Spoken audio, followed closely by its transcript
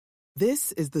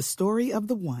This is the story of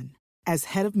the one. As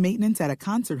head of maintenance at a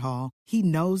concert hall, he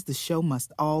knows the show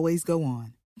must always go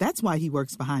on. That's why he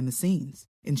works behind the scenes,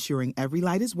 ensuring every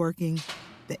light is working,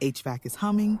 the HVAC is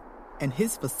humming, and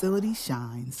his facility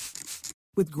shines.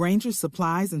 With Grainger's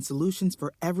supplies and solutions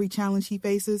for every challenge he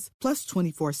faces, plus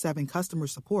 24/7 customer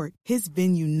support, his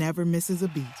venue never misses a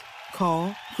beat.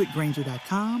 Call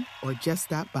quickgrainger.com or just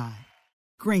stop by.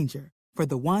 Grainger, for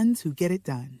the ones who get it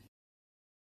done.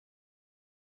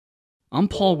 I'm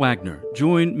Paul Wagner.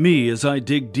 Join me as I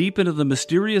dig deep into the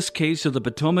mysterious case of the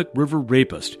Potomac River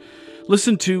rapist.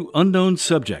 Listen to Unknown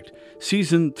Subject,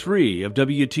 Season 3 of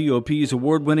WTOP's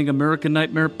award-winning American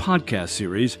Nightmare podcast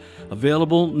series,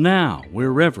 available now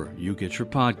wherever you get your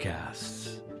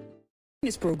podcasts.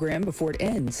 This program before it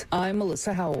ends. I'm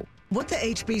Melissa Howell. What the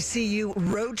HBCU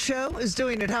Roadshow is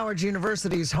doing at Howard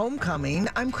University's homecoming,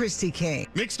 I'm Christy King.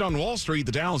 Mixed on Wall Street,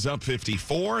 the Dow's up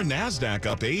 54, NASDAQ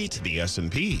up 8, the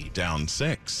S&P down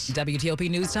 6. WTOP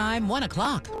News Time, 1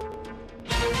 o'clock.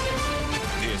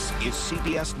 This is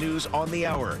CBS News on the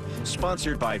Hour,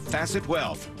 sponsored by Facet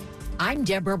Wealth. I'm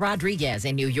Deborah Rodriguez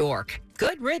in New York.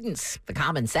 Good riddance, the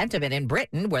common sentiment in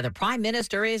Britain, where the Prime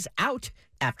Minister is out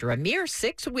after a mere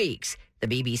 6 weeks. The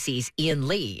BBC's Ian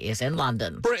Lee is in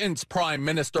London. Britain's Prime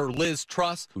Minister Liz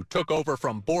Truss, who took over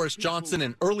from Boris Johnson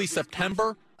in early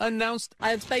September, announced, I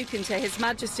have spoken to His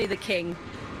Majesty the King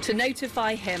to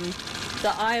notify him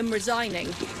that I am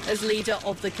resigning as leader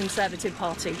of the Conservative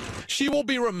Party. She will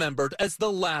be remembered as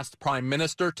the last Prime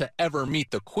Minister to ever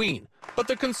meet the Queen. But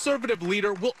the Conservative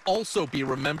leader will also be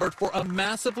remembered for a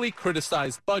massively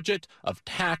criticized budget of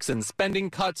tax and spending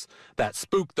cuts that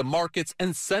spooked the markets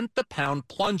and sent the pound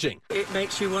plunging. It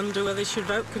makes you wonder whether they should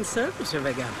vote Conservative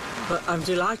again. But I'm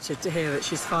delighted to hear that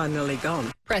she's finally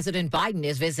gone. President Biden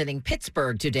is visiting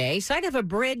Pittsburgh today, site of a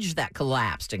bridge that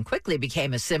collapsed and quickly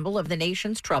became a symbol of the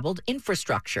nation's troubled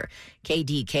infrastructure.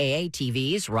 KDKA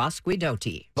TV's Ross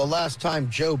Guidotti. The last time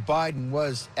Joe Biden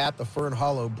was at the Fern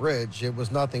Hollow Bridge, it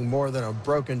was nothing more than a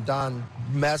broken down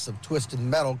mess of twisted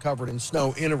metal covered in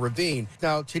snow in a ravine.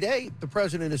 Now, today, the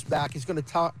president is back. He's going to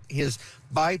talk his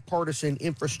bipartisan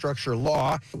infrastructure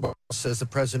law. Says the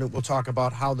president will talk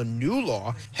about how the new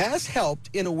law has helped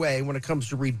in a way when it comes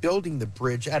to rebuilding the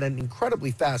bridge at an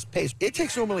incredibly fast pace. It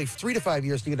takes normally 3 to 5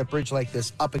 years to get a bridge like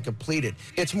this up and completed.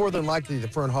 It's more than likely the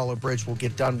Fern Hollow Bridge will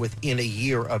get done within a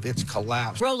year of its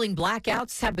collapse. Rolling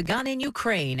blackouts have begun in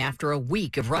Ukraine after a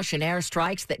week of Russian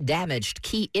airstrikes that damaged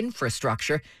key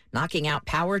infrastructure, knocking out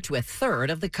power to a third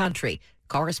of the country.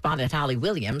 Correspondent Holly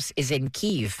Williams is in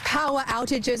Kyiv. Power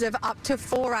outages of up to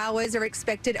 4 hours are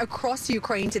expected across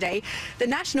Ukraine today. The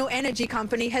National Energy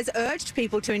Company has urged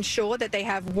people to ensure that they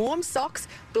have warm socks,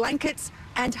 blankets,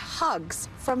 and hugs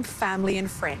from family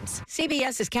and friends.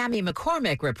 CBS's Cami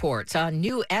McCormick reports on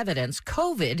new evidence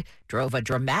COVID drove a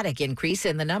dramatic increase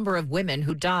in the number of women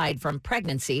who died from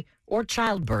pregnancy or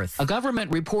childbirth. A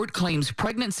government report claims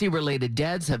pregnancy-related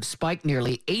deaths have spiked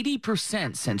nearly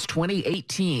 80% since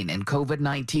 2018, and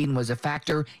COVID-19 was a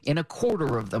factor in a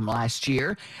quarter of them last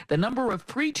year. The number of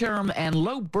preterm and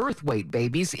low birth weight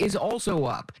babies is also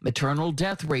up. Maternal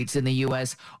death rates in the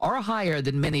U.S. are higher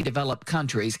than many developed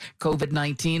countries.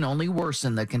 COVID-19 only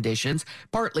worsened the conditions,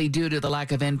 partly due to the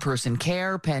lack of in-person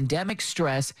care, pandemic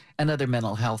stress, and other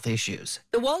mental health issues.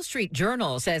 The Wall Street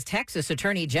Journal says Texas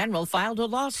Attorney General filed a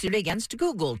lawsuit against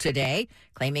Google today,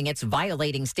 claiming it's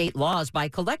violating state laws by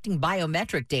collecting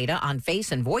biometric data on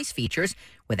face and voice features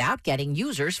without getting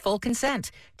users' full consent.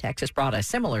 Texas brought a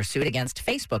similar suit against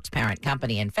Facebook's parent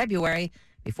company in February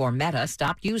before Meta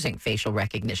stopped using facial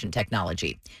recognition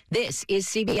technology. This is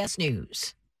CBS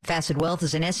News. Facet Wealth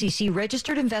is an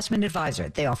SEC-registered investment advisor.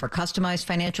 They offer customized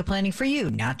financial planning for you,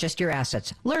 not just your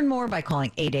assets. Learn more by calling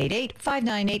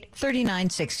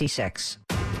 888-598-3966.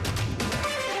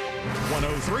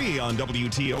 103 on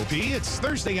WTOP. It's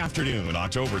Thursday afternoon,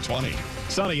 October 20.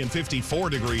 Sunny and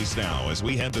 54 degrees now as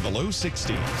we head to the low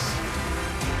 60s.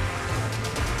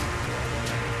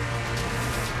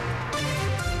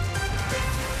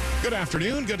 Good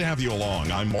afternoon. Good to have you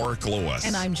along. I'm Mark Lewis.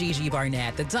 And I'm Gigi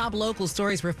Barnett. The top local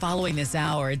stories we're following this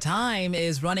hour. Time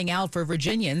is running out for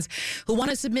Virginians who want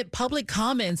to submit public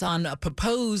comments on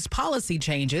proposed policy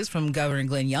changes from Governor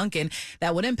Glenn Youngkin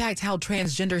that would impact how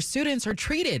transgender students are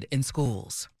treated in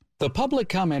schools. The public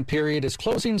comment period is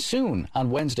closing soon on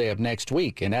Wednesday of next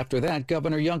week, and after that,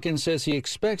 Governor Youngkin says he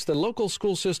expects the local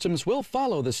school systems will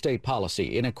follow the state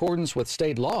policy in accordance with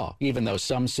state law, even though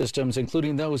some systems,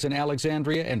 including those in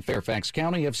Alexandria and Fairfax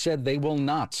County, have said they will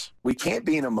not. We can't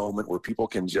be in a moment where people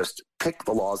can just pick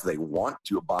the laws they want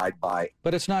to abide by.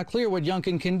 But it's not clear what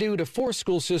Youngkin can do to force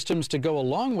school systems to go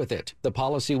along with it. The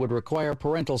policy would require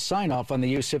parental sign-off on the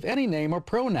use of any name or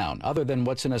pronoun other than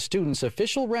what's in a student's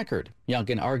official record.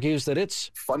 Youngkin argues that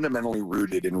it's fundamentally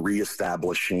rooted in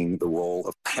reestablishing the role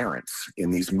of parents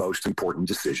in these most important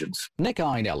decisions. Nick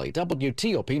Einelli,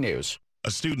 WTOP News.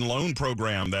 A student loan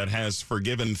program that has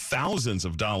forgiven thousands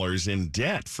of dollars in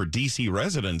debt for D.C.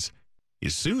 residents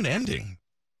is soon ending.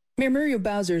 Mayor Muriel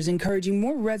Bowser is encouraging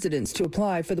more residents to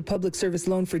apply for the Public Service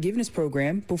Loan Forgiveness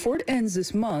Program before it ends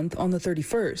this month on the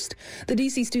 31st. The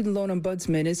D.C. Student Loan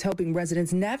Ombudsman is helping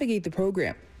residents navigate the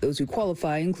program. Those who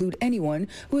qualify include anyone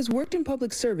who has worked in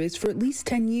public service for at least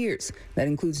 10 years. That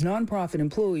includes nonprofit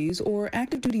employees or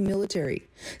active duty military.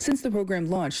 Since the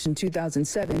program launched in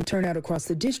 2007, turnout across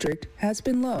the district has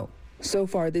been low. So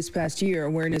far this past year,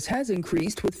 awareness has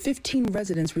increased with 15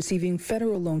 residents receiving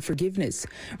federal loan forgiveness.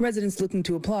 Residents looking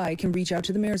to apply can reach out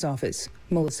to the mayor's office.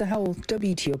 Melissa Howell,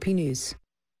 WTOP News.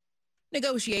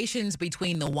 Negotiations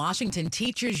between the Washington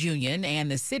Teachers Union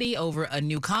and the city over a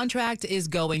new contract is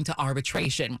going to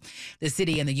arbitration. The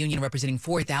city and the union, representing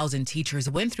 4,000 teachers,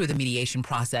 went through the mediation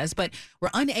process, but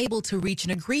were unable to reach an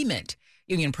agreement.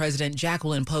 Union President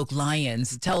Jacqueline Polk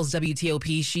Lyons tells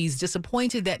WTOP she's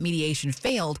disappointed that mediation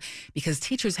failed because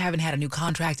teachers haven't had a new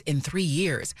contract in 3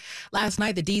 years. Last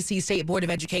night, the D.C. State Board of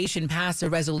Education passed a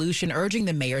resolution urging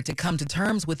the mayor to come to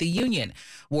terms with the union.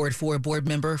 Ward 4 board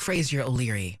member Frazier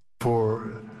O'Leary.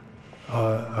 For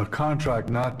a contract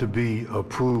not to be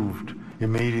approved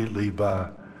immediately by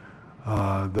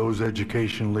those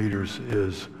education leaders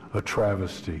is a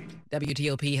travesty.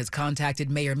 WTOP has contacted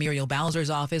Mayor Muriel Bowser's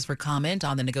office for comment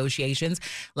on the negotiations.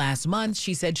 Last month,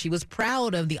 she said she was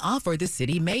proud of the offer the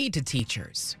city made to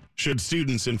teachers. Should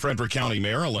students in Frederick County,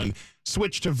 Maryland,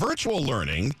 switch to virtual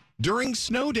learning during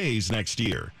snow days next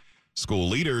year? School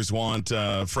leaders want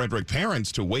Frederick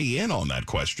parents to weigh in on that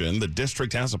question. The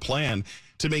district has a plan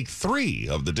to make 3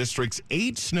 of the district's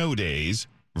 8 snow days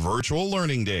virtual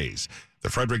learning days. The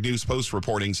Frederick News Post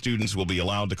reporting students will be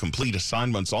allowed to complete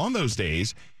assignments on those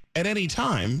days at any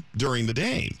time during the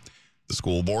day. The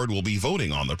school board will be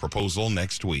voting on the proposal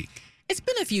next week. It's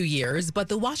been a few years, but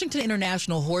the Washington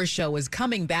International Horse Show is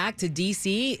coming back to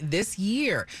D.C. this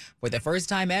year. For the first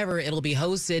time ever, it'll be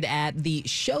hosted at the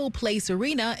Showplace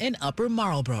Arena in Upper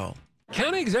Marlboro.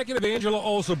 County Executive Angela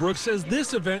Alsobrooks says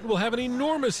this event will have an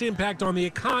enormous impact on the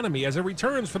economy as it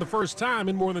returns for the first time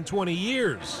in more than 20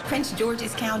 years. Prince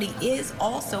George's County is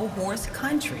also horse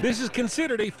country. This is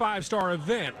considered a 5-star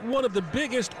event, one of the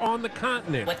biggest on the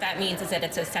continent. What that means is that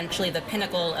it's essentially the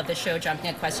pinnacle of the show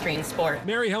jumping equestrian sport.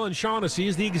 Mary Helen Shaughnessy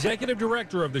is the executive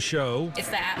director of the show. It's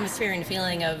the atmosphere and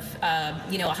feeling of, a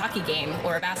hockey game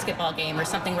or a basketball game or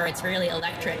something where it's really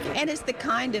electric. And it's the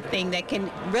kind of thing that can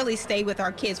really stay with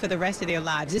our kids for the rest of their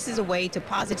lives. This is a way to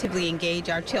positively engage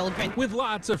our children. With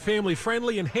lots of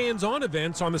family-friendly and hands-on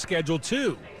events on the schedule,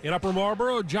 too. In Upper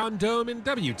Marlboro, John Doman,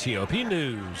 WTOP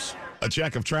News. A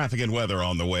check of traffic and weather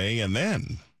on the way, and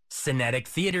then... Cinetic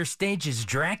Theater stages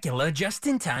Dracula just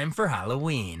in time for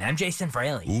Halloween. I'm Jason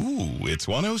Fraley. Ooh, it's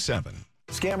 107.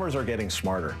 Scammers are getting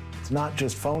smarter. It's not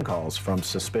just phone calls from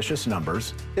suspicious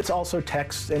numbers. It's also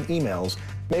texts and emails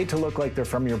made to look like they're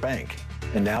from your bank.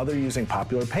 And now they're using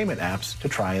popular payment apps to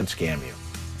try and scam you.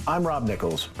 I'm Rob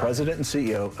Nichols, President and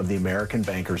CEO of the American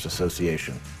Bankers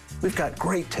Association. We've got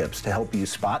great tips to help you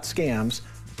spot scams,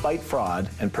 fight fraud,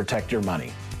 and protect your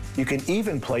money. You can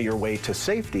even play your way to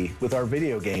safety with our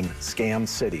video game, Scam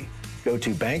City. Go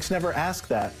to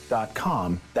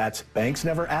banksneveraskthat.com. That's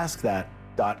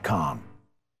banksneveraskthat.com.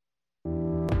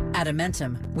 At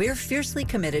Amentum, we're fiercely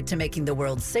committed to making the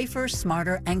world safer,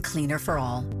 smarter, and cleaner for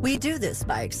all. We do this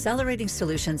by accelerating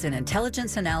solutions in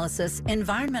intelligence analysis,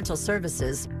 environmental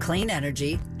services, clean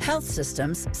energy, health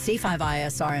systems,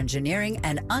 C5ISR engineering,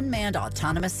 and unmanned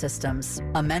autonomous systems.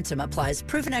 Amentum applies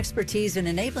proven expertise in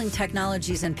enabling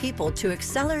technologies and people to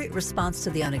accelerate response to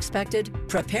the unexpected,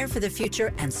 prepare for the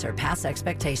future, and surpass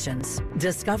expectations.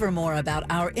 Discover more about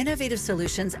our innovative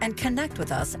solutions and connect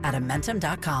with us at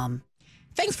Amentum.com.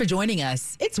 Thanks for joining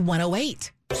us. It's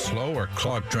 108. Slow or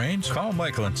clogged drains? Call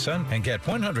Michael & Son and get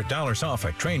 $100 off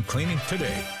at drain cleaning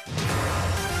today.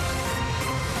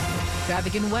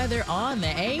 Traffic and weather on the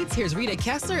 8s. Here's Rita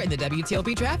Kessler in the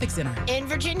WTOP Traffic Center. In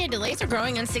Virginia, delays are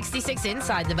growing on 66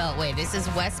 inside the Beltway. This is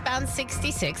westbound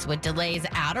 66 with delays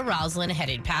out of Roslyn,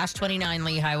 headed past 29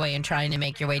 Lee Highway and trying to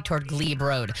make your way toward Glebe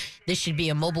Road. This should be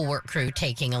a mobile work crew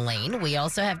taking a lane. We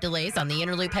also have delays on the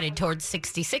inner loop headed towards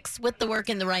 66 with the work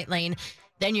in the right lane.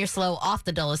 Then you're slow off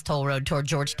the Dulles Toll Road toward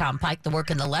Georgetown Pike, the work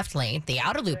in the left lane. The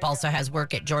outer loop also has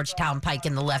work at Georgetown Pike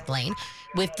in the left lane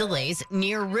with delays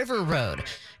near River Road.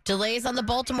 Delays on the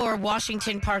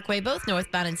Baltimore-Washington Parkway, both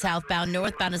northbound and southbound.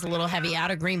 Northbound is a little heavy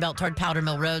out of Greenbelt toward Powder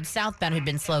Mill Road. Southbound had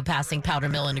been slow passing Powder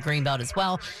Mill into Greenbelt as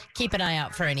well. Keep an eye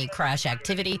out for any crash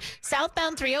activity.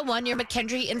 Southbound 301 near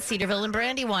McKendree and Cedarville and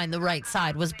Brandywine. The right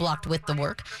side was blocked with the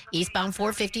work. Eastbound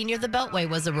 450 near the Beltway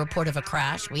was a report of a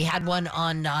crash. We had one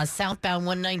on southbound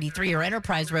 193 or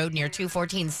Enterprise Road near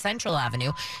 214 Central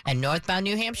Avenue. And northbound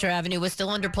New Hampshire Avenue was still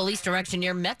under police direction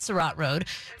near Metzeroth Road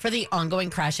for the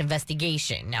ongoing crash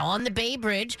investigation. Now, on the Bay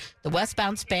Bridge, the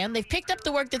westbound span, they've picked up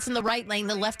the work that's in the right lane.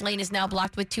 The left lane is now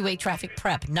blocked with two-way traffic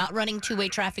prep. Not running two-way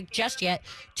traffic just yet.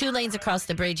 2 lanes across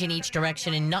the bridge in each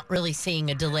direction and not really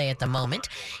seeing a delay at the moment.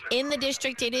 In the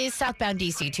district, it is southbound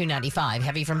DC 295,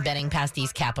 heavy from Benning past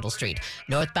East Capitol Street.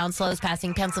 Northbound slows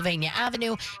passing Pennsylvania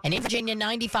Avenue. And in Virginia,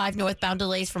 95 northbound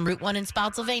delays from Route 1 in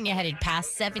Spotsylvania headed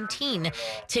past 17.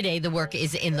 Today, the work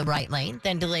is in the right lane.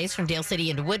 Then delays from Dale City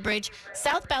into Woodbridge.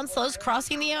 Southbound slows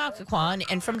crossing the Occoquan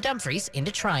and from Dumfries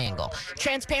into Triangle.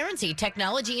 Transparency,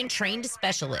 technology, and trained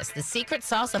specialists. The secret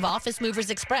sauce of Office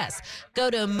Movers Express. Go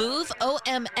to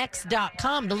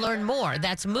moveomx.com to learn more.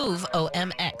 That's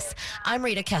MoveOMX. I'm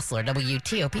Rita Kessler,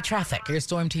 WTOP Traffic. Here's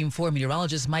Storm Team 4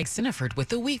 meteorologist Mike Siniford with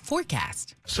the week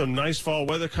forecast. Some nice fall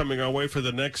weather coming our way for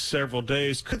the next several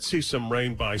days. Could see some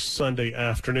rain by Sunday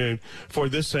afternoon. For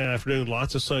this afternoon,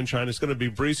 lots of sunshine. It's going to be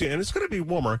breezy and it's going to be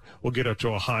warmer. We'll get up to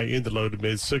a high in the low to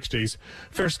mid 60s.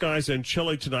 Fair skies and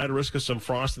chilly tonight. A risk of some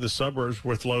frost in the suburbs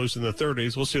with lows in the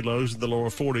 30s. We'll see lows in the lower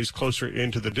 40s closer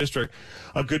into the district.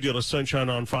 A good deal of sunshine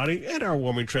on Friday, and our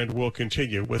warming trend will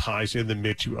continue with highs in the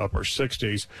mid to upper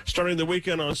 60s. Starting the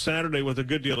weekend on Saturday with a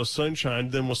good deal of sunshine,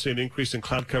 then we'll see an increase in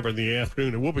cloud cover in the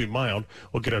afternoon. It will be mild.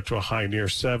 We'll get up to a high near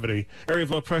 70. Area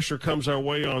of low pressure comes our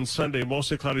way on Sunday.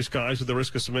 Mostly cloudy skies with the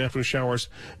risk of some afternoon showers,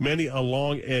 many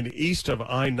along and east of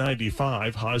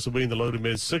I-95. Highs will be in the low to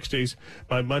mid 60s.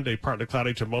 By Monday, partly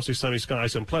cloudy to mostly sunny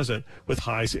skies and pleasant with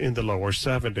highs in the lower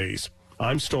 70s.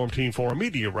 I'm Storm Team 4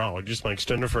 meteorologist Mike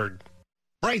Stiniford.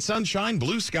 Bright sunshine,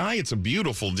 blue sky. It's a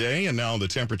beautiful day, and now the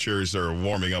temperatures are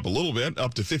warming up a little bit,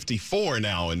 up to 54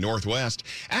 now in Northwest.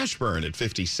 Ashburn at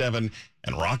 57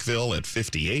 and Rockville at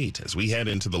 58 as we head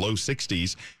into the low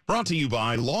 60s. Brought to you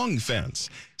by Long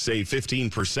Fence. Save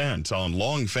 15% on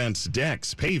Long Fence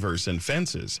decks, pavers, and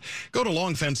fences. Go to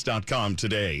longfence.com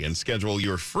today and schedule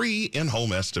your free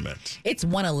in-home estimate. It's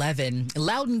 1:11.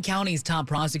 Loudoun County's top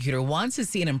prosecutor wants to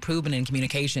see an improvement in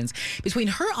communications between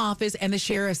her office and the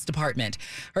sheriff's department.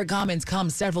 Her comments come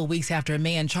several weeks after a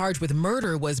man charged with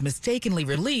murder was mistakenly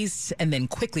released and then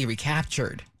quickly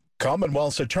recaptured.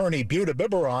 Commonwealth's attorney Buda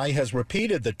Biberai has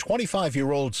repeated that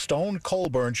 25-year-old Stone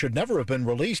Colburn should never have been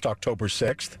released October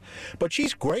 6th, but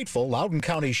she's grateful Loudoun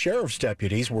County Sheriff's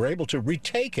deputies were able to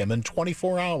retake him in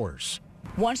 24 hours.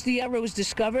 Once the error was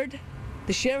discovered,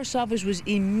 the Sheriff's Office was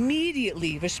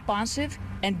immediately responsive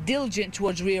and diligent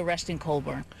towards rearresting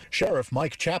Colburn. Sheriff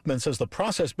Mike Chapman says the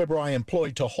process Biberai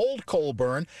employed to hold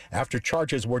Colburn after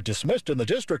charges were dismissed in the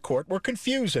district court were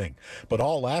confusing. But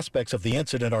all aspects of the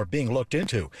incident are being looked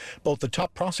into. Both the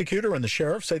top prosecutor and the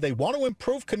sheriff say they want to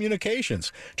improve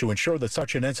communications to ensure that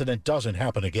such an incident doesn't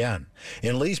happen again.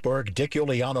 In Leesburg, Dick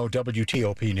Iuliano,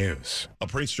 WTOP News. A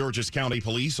Prince George's County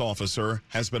police officer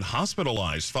has been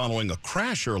hospitalized following a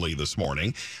crash early this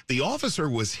morning. The officer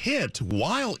was hit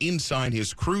while inside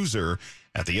his cruiser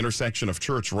at the intersection of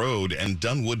Church Road and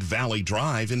Dunwood Valley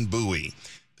Drive in Bowie.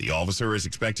 The officer is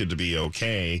expected to be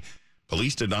okay.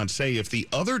 Police did not say if the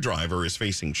other driver is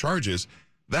facing charges.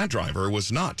 That driver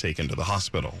was not taken to the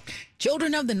hospital.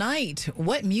 Children of the Night,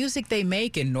 what music they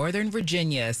make in Northern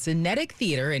Virginia. Cinetic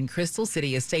Theater in Crystal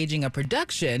City is staging a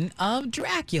production of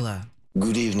Dracula.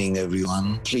 Good evening,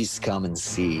 everyone. Please come and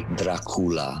see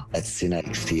Dracula at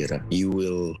Cinetic Theater. You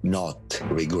will not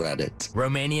regret it.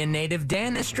 Romanian native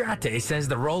Dan Estrate says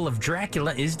the role of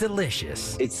Dracula is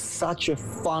delicious. It's such a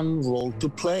fun role to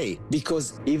play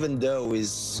because even though it's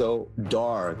so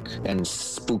dark and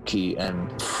spooky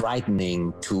and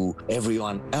frightening to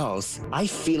everyone else, I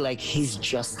feel like he's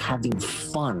just having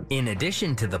fun. In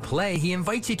addition to the play, he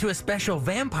invites you to a special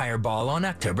vampire ball on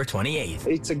October 28th.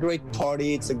 It's a great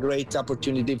party. It's a great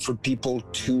opportunity for people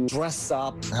to dress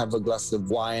up, have a glass of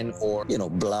wine or,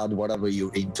 blood, whatever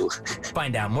you're into.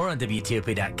 Find out more on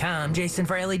WTOP.com. Jason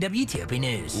Fraley, WTOP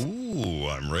News. Ooh,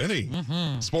 I'm ready.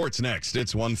 Sports next.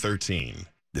 It's 1:13.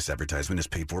 This advertisement is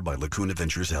paid for by Lacuna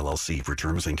Ventures, LLC. For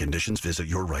terms and conditions, visit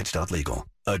yourrights.legal.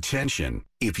 Attention!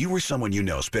 If you or someone you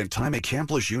know spent time at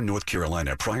Camp Lejeune, North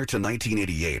Carolina prior to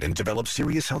 1988 and developed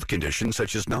serious health conditions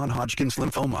such as non-Hodgkin's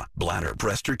lymphoma, bladder,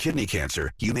 breast, or kidney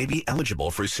cancer, you may be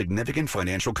eligible for significant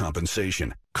financial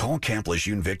compensation. Call Camp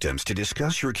Lejeune victims to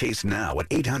discuss your case now at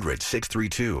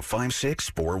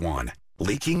 800-632-5641.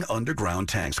 Leaking underground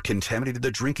tanks contaminated the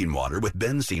drinking water with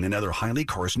benzene and other highly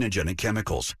carcinogenic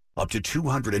chemicals, up to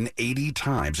 280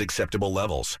 times acceptable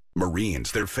levels.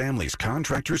 Marines, their families,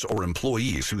 contractors, or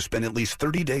employees who spent at least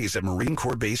 30 days at Marine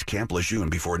Corps Base Camp Lejeune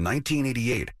before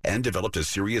 1988 and developed a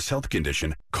serious health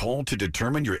condition, call to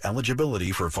determine your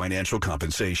eligibility for financial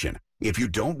compensation. If you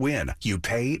don't win, you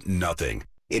pay nothing.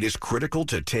 It is critical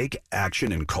to take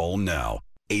action and call now.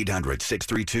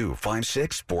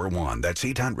 800-632-5641. That's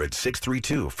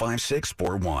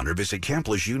 800-632-5641 or visit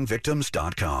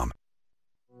CampLejeuneVictims.com.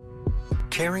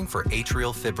 Caring for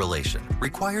atrial fibrillation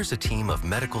requires a team of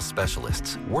medical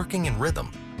specialists working in rhythm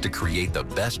to create the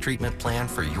best treatment plan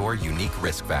for your unique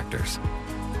risk factors.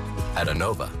 At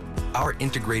Inova, our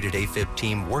integrated AFib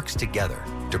team works together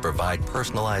to provide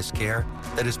personalized care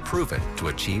that is proven to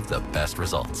achieve the best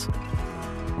results.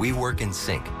 We work in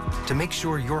sync to make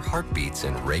sure your heart beats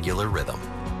in regular rhythm.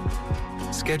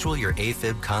 Schedule your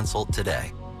AFib consult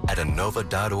today at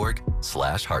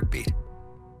inova.org/heartbeat.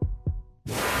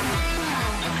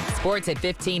 Sports at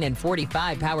 15 and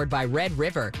 45, powered by Red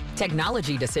River.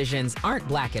 Technology decisions aren't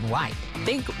black and white.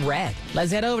 Think red.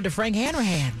 Let's head over to Frank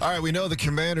Hanrahan. All right, we know the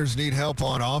Commanders need help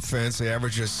on offense. They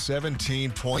average just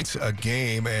 17 points a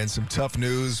game, and some tough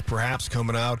news perhaps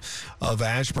coming out of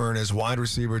Ashburn as wide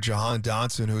receiver Jahan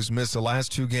Dotson, who's missed the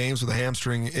last 2 games with a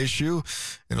hamstring issue,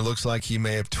 and it looks like he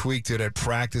may have tweaked it at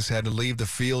practice, had to leave the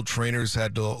field. Trainers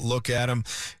had to look at him.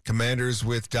 Commanders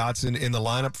with Dotson in the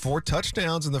lineup, 4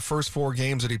 touchdowns in the first 4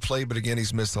 games that he played, but again,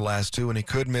 he's missed the last 2, and he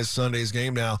could miss Sunday's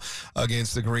game now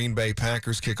against the Green Bay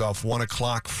Packers. Kickoff 1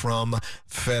 o'clock from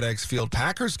FedEx Field.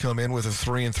 Packers come in with a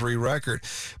 3-3 record.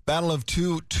 Battle of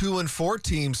 2-4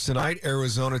 teams tonight.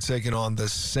 Arizona taking on the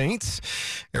Saints.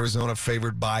 Arizona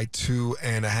favored by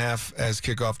 2.5 as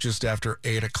kickoff just after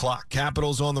 8 o'clock.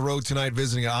 Capitals on the road tonight,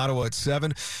 visiting Ottawa at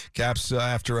 7. Caps,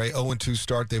 after a 0-2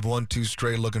 start, they've won 2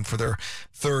 straight, looking for their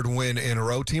 3rd win in a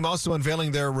row. Team also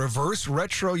unveiling their reverse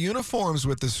retro uniforms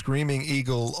with the Screaming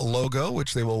Eagle logo,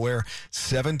 which they will wear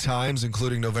 7 times,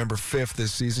 including November 5th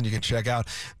this season. You can check out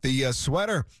the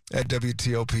sweater at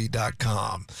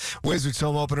WTOP.com. Wizards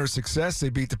home opener success. They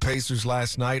beat the Pacers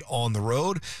last night on the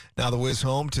road. Now the Wiz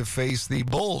home to face the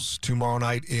Bulls tomorrow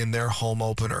night in their home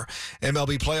opener.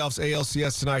 MLB playoffs,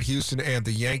 ALCS tonight, Houston and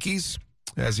the Yankees,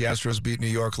 as the Astros beat New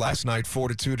York last night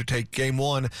 4-2 to take Game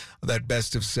 1 of that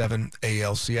best-of-7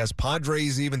 ALCS.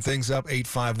 Padres even things up,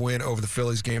 8-5 win over the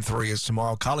Phillies. Game 3 is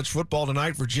tomorrow. College football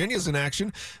tonight. Virginia's in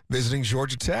action, visiting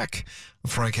Georgia Tech.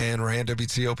 Frank Hanrahan,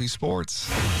 WTOP Sports.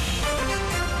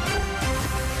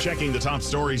 Checking the top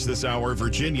stories this hour,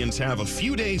 Virginians have a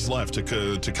few days left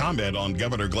to comment on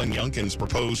Governor Glenn Youngkin's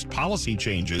proposed policy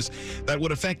changes that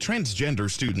would affect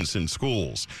transgender students in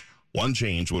schools. One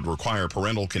change would require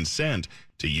parental consent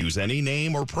to use any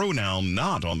name or pronoun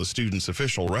not on the student's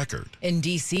official record. In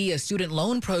D.C., a student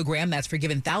loan program that's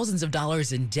forgiven thousands of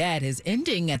dollars in debt is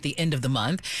ending at the end of the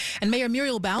month. And Mayor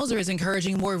Muriel Bowser is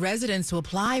encouraging more residents to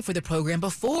apply for the program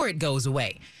before it goes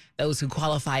away. Those who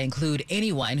qualify include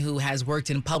anyone who has worked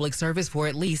in public service for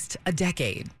at least a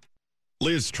decade.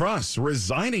 Liz Truss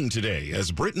resigning today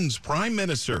as Britain's prime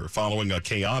minister following a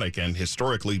chaotic and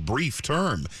historically brief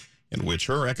term in which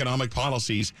her economic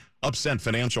policies upset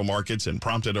financial markets and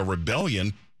prompted a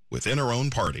rebellion within her own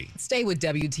party. Stay with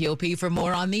WTOP for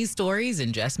more on these stories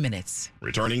in just minutes.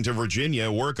 Returning to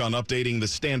Virginia, work on updating the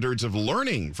standards of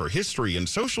learning for history and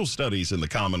social studies in the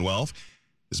Commonwealth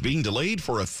is being delayed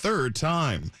for a 3rd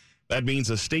time. That means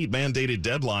a state-mandated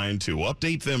deadline to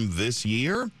update them this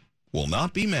year will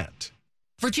not be met.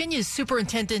 Virginia's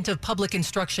Superintendent of Public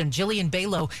Instruction, Jillian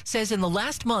Balow, says in the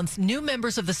last month, new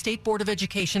members of the State Board of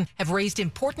Education have raised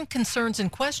important concerns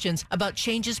and questions about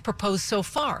changes proposed so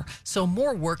far, so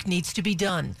more work needs to be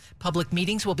done. Public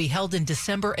meetings will be held in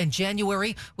December and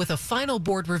January, with a final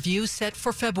board review set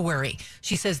for February.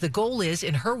 She says the goal is,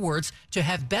 in her words, to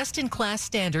have best-in-class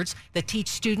standards that teach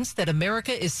students that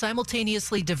America is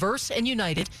simultaneously diverse and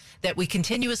united, that we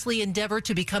continuously endeavor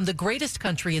to become the greatest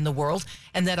country in the world,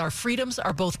 and that our freedoms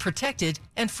are both protected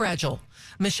and fragile.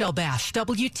 Michelle Bash,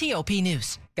 WTOP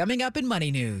News. Coming up in Money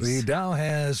News. The Dow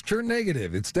has turned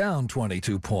negative. It's down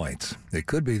 22 points. It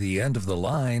could be the end of the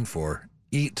line for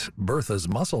Eat Bertha's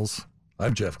Mussels.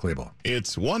 I'm Jeff Klebo.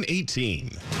 It's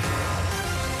 1:18.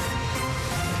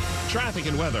 Traffic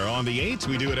and weather on the 8th.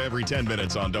 We do it every 10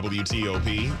 minutes on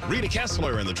WTOP. Rita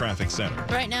Kessler in the traffic center.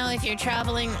 Right now, if you're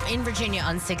traveling in Virginia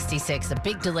on 66, a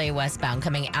big delay westbound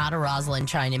coming out of Roslyn,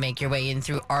 trying to make your way in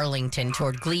through Arlington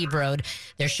toward Glebe Road.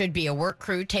 There should be a work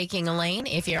crew taking a lane.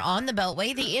 If you're on the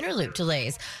Beltway, the interloop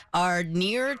delays are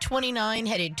near 29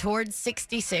 headed towards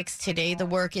 66. Today, the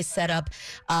work is set up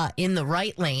in the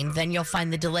right lane. Then you'll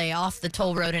find the delay off the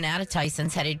toll road and out of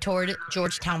Tyson's headed toward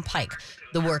Georgetown Pike.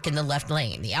 The work in the left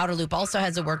lane. The outer loop also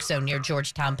has a work zone near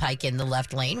Georgetown Pike in the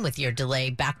left lane with your delay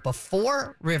back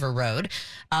before River Road.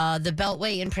 The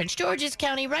Beltway in Prince George's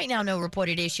County, right now no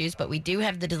reported issues, but we do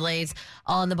have the delays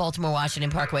on the Baltimore-Washington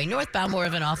Parkway northbound, more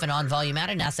of an off and on volume out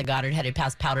of NASA Goddard headed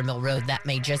past Powder Mill Road. That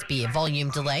may just be a volume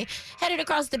delay. Headed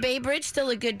across the Bay Bridge, still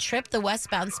a good trip. The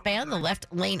westbound span, the left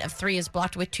lane of 3 is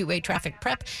blocked with two-way traffic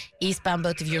prep. Eastbound,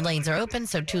 both of your lanes are open,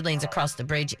 so 2 lanes across the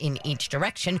bridge in each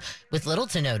direction with little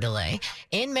to no delay.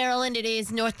 In Maryland, it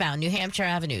is northbound New Hampshire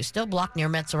Avenue, still blocked near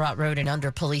Metzeroth Road and under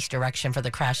police direction for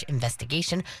the crash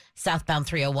investigation. Southbound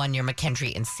 301 near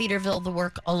McKendree and Cedarville, the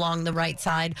work along the right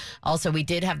side. Also, we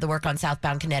did have the work on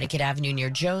southbound Connecticut Avenue near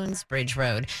Jones Bridge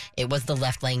Road. It was the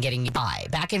left lane getting you by.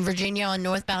 Back in Virginia on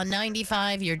northbound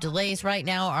 95, your delays right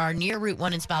now are near Route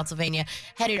 1 in Spotsylvania,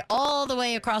 headed all the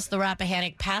way across the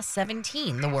Rappahannock past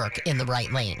 17, the work in the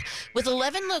right lane. With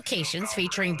 11 locations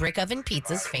featuring brick oven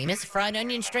pizzas, famous fried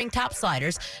onion string top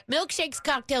sliders, milkshakes,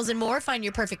 cocktails, and more. Find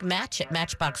your perfect match at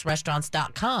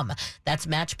MatchboxRestaurants.com. That's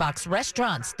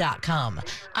MatchboxRestaurants.com.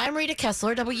 I'm Rita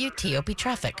Kessler, WTOP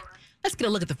Traffic. Let's get a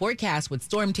look at the forecast with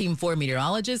Storm Team 4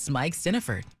 meteorologist Mike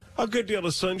Stiniford. A good deal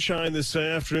of sunshine this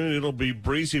afternoon. It'll be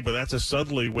breezy, but that's a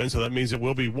southerly wind, so that means it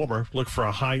will be warmer. Look for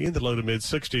a high in the low to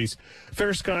mid-60s.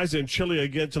 Fair skies and chilly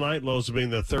again tonight. Lows will be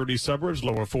in the 30 suburbs,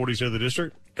 lower 40s in the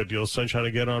district. Good deal of sunshine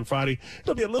again on Friday.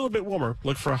 It'll be a little bit warmer.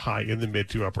 Look for a high in the mid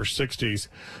to upper 60s.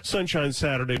 Sunshine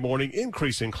Saturday morning,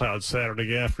 increasing clouds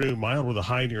Saturday afternoon, mild with a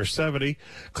high near 70.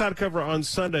 Cloud cover on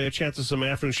Sunday, a chance of some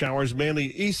afternoon showers, mainly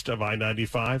east of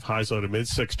I-95, highs low to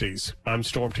mid-60s. I'm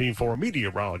Storm Team 4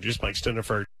 meteorologist Mike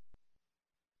Stiniford.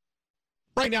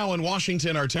 Right now in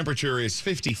Washington, our temperature is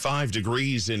 55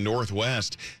 degrees in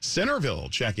Northwest. Centerville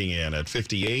checking in at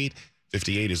 58.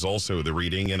 58 is also the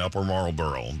reading in Upper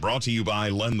Marlboro. Brought to you by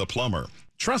Len the Plumber.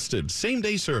 Trusted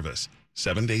same-day service,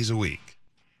 7 days a week.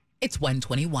 It's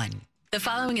 1:21. The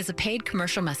following is a paid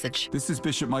commercial message. This is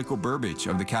Bishop Michael Burbidge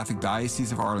of the Catholic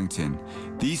Diocese of Arlington.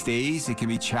 These days, it can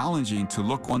be challenging to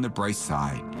look on the bright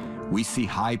side. We see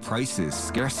high prices,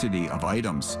 scarcity of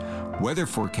items, weather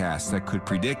forecasts that could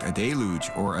predict a deluge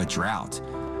or a drought.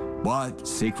 But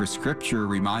sacred scripture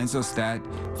reminds us that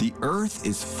the earth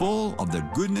is full of the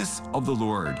goodness of the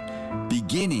Lord,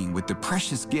 beginning with the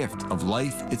precious gift of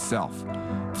life itself.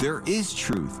 There is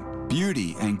truth,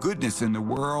 beauty, and goodness in the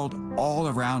world all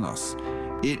around us.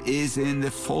 It is in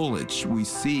the foliage we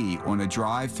see on a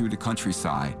drive through the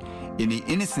countryside, in the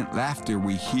innocent laughter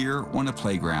we hear on a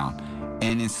playground,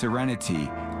 and in serenity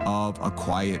of a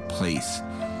quiet place.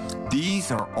 These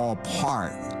are all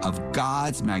part of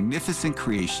God's magnificent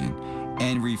creation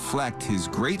and reflect His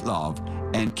great love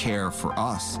and care for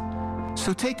us.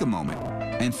 So take a moment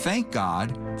and thank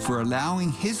God for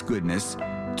allowing His goodness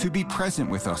to be present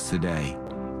with us today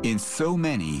in so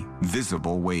many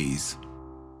visible ways.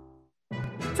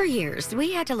 For years,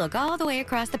 we had to look all the way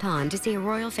across the pond to see a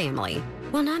royal family.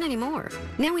 Well, not anymore.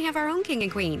 Now we have our own king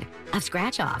and queen of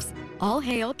scratch-offs. All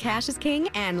hail Cash is King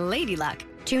and Lady Luck,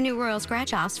 2 new royal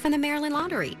scratch-offs from the Maryland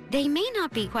Lottery. They may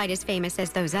not be quite as famous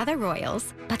as those other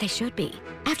royals, but they should be.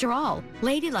 After all,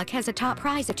 Lady Luck has a top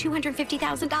prize of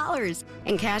 $250,000,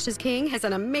 and Cash is King has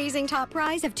an amazing top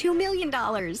prize of $2 million.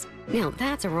 Now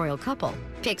that's a royal couple.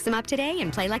 Pick some up today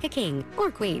and play like a king or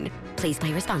queen. Please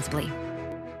play responsibly.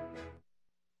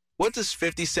 What does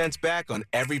 50 cents back on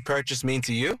every purchase mean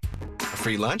to you? A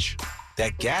free lunch?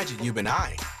 That gadget you've been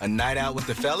eyeing? A night out with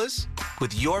the fellas?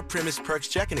 With your Primus Perks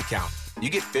checking account, you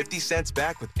get 50 cents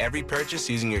back with every purchase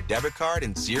using your debit card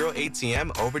and 0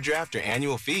 ATM, overdraft, or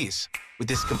annual fees. With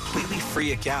this completely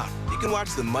free account, you can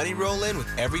watch the money roll in with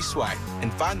every swipe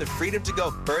and find the freedom to go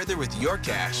further with your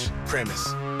cash. Primus,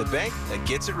 the bank that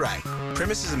gets it right.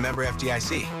 Primus is a member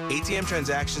FDIC. ATM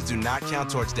transactions do not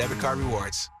count towards debit card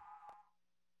rewards.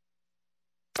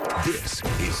 This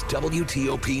is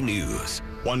WTOP News.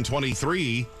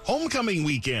 123, homecoming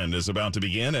weekend is about to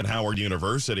begin at Howard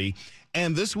University.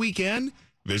 And this weekend,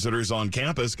 visitors on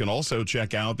campus can also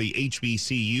check out the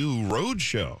HBCU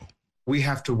Roadshow. We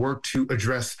have to work to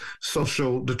address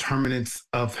social determinants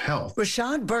of health.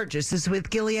 Rashad Burgess is with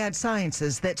Gilead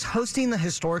Sciences that's hosting the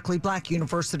Historically Black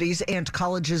Universities and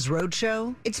Colleges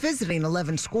Roadshow. It's visiting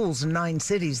 11 schools in 9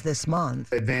 cities this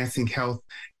month. Advancing health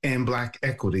and Black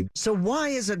equity. So why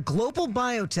is a global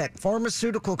biotech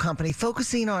pharmaceutical company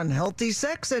focusing on healthy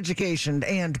sex education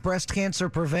and breast cancer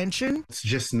prevention? It's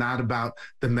just not about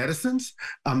the medicines.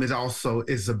 It also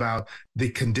is about the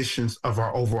conditions of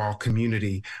our overall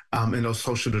community and those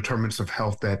social determinants of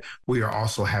health that we are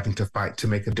also having to fight to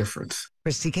make a difference.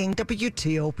 Christy King,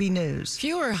 WTOP News.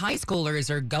 Fewer high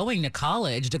schoolers are going to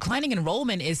college. Declining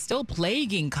enrollment is still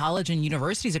plaguing college and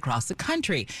universities across the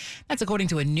country. That's according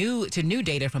to new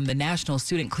data from the National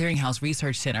Student Clearinghouse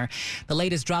Research Center. The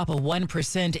latest drop of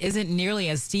 1% isn't nearly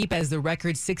as steep as the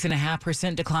record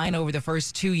 6.5% decline over the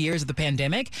first 2 years of the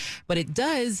pandemic, but it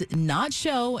does not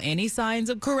show any signs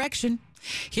of correction.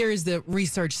 Here is the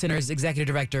Research Center's Executive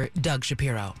Director, Doug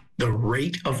Shapiro. The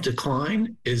rate of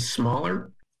decline is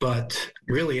smaller, but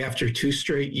really after 2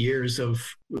 straight years of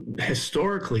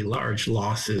historically large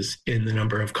losses in the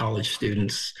number of college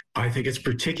students, I think it's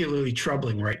particularly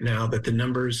troubling right now that the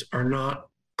numbers are not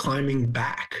climbing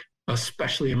back,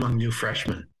 especially among new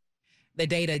freshmen. The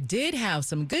data did have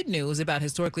some good news about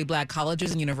historically Black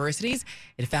colleges and universities.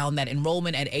 It found that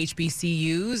enrollment at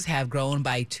HBCUs have grown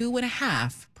by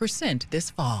 2.5% this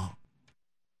fall.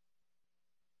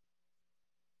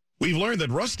 We've learned that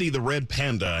Rusty the Red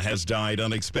Panda has died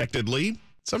unexpectedly.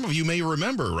 Some of you may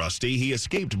remember Rusty. He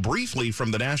escaped briefly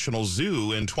from the National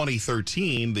Zoo in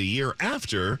 2013, the year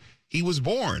after he was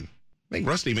born. I think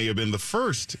Rusty may have been the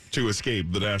first to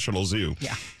escape the National Zoo.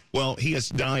 Yeah. Well, he has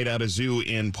died at a zoo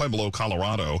in Pueblo,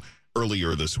 Colorado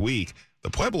earlier this week. The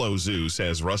Pueblo Zoo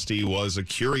says Rusty was a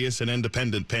curious and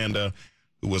independent panda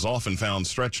who was often found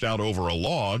stretched out over a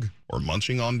log or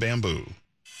munching on bamboo.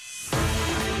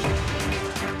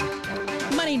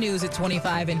 Money news at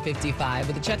 25 and 55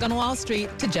 with a check on Wall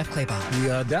Street to Jeff Claybaugh.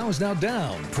 The Dow is now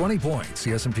down 20 points.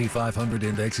 The S&P 500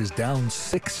 index is down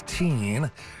 16.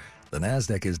 The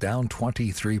NASDAQ is down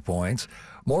 23 points.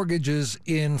 Mortgages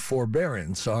in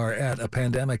forbearance are at a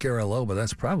pandemic-era low, but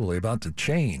that's probably about to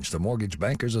change. The Mortgage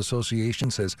Bankers Association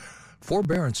says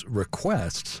forbearance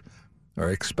requests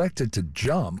are expected to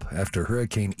jump after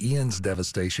Hurricane Ian's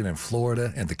devastation in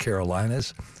Florida and the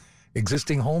Carolinas.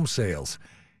 Existing home sales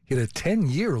hit a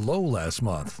 10-year low last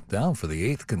month, down for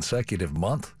the 8th consecutive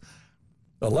month.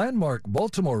 A landmark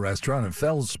Baltimore restaurant in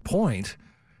Fells Point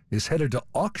is headed to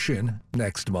auction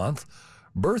next month.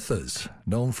 Bertha's,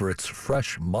 known for its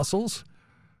fresh mussels,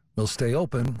 will stay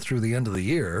open through the end of the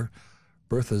year.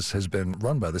 Bertha's has been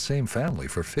run by the same family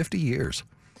for 50 years.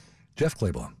 Jeff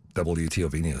Claiborne,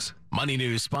 WTOV News. Money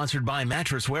News sponsored by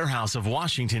Mattress Warehouse of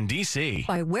Washington, D.C.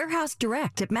 By Warehouse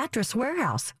Direct at Mattress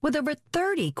Warehouse with over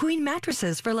 30 queen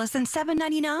mattresses for less than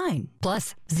 $7.99.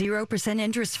 Plus 0%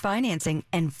 interest financing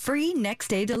and free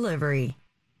next-day delivery.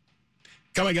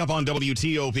 Coming up on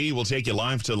WTOP, we'll take you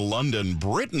live to London.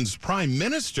 Britain's Prime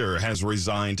Minister has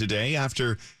resigned today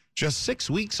after just 6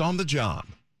 weeks on the job.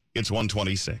 It's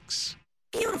 1:26.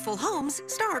 Beautiful homes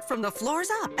start from the floors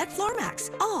up at Floormax.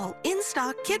 All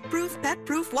in-stock, kid-proof,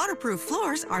 pet-proof, waterproof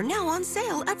floors are now on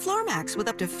sale at Floormax with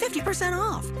up to 50%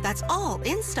 off. That's all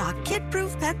in-stock,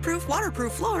 kid-proof, pet-proof,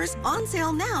 waterproof floors on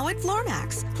sale now at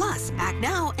Floormax. Plus, act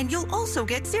now and you'll also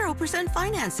get 0%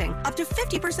 financing, up to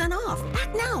 50% off.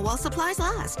 Act now while supplies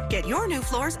last. Get your new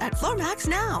floors at Floormax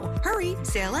now. Hurry,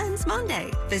 sale ends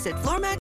Monday. Visit Floormax.